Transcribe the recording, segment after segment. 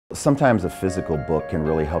Sometimes a physical book can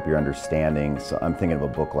really help your understanding. So I'm thinking of a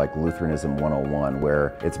book like Lutheranism 101,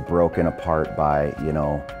 where it's broken apart by,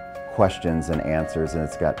 questions and answers, and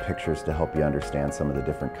it's got pictures to help you understand some of the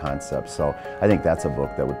different concepts. So I think that's a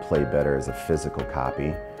book that would play better as a physical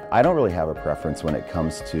copy. I don't really have a preference when it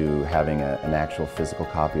comes to having an actual physical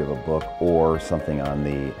copy of a book or something on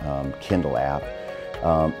the Kindle app.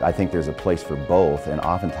 I think there's a place for both, and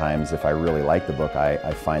oftentimes if I really like the book,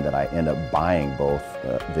 I find that I end up buying both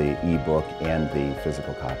the e-book and the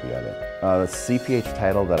physical copy of it. The CPH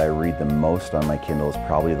title that I read the most on my Kindle is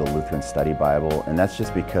probably the Lutheran Study Bible, and that's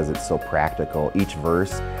just because it's so practical. Each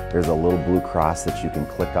verse, there's a little blue cross that you can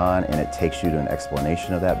click on, and it takes you to an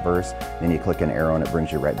explanation of that verse. Then you click an arrow and it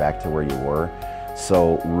brings you right back to where you were.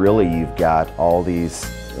 So really you've got all these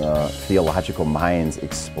theological minds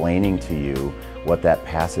explaining to you what that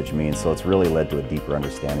passage means, so it's really led to a deeper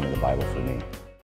understanding of the Bible for me.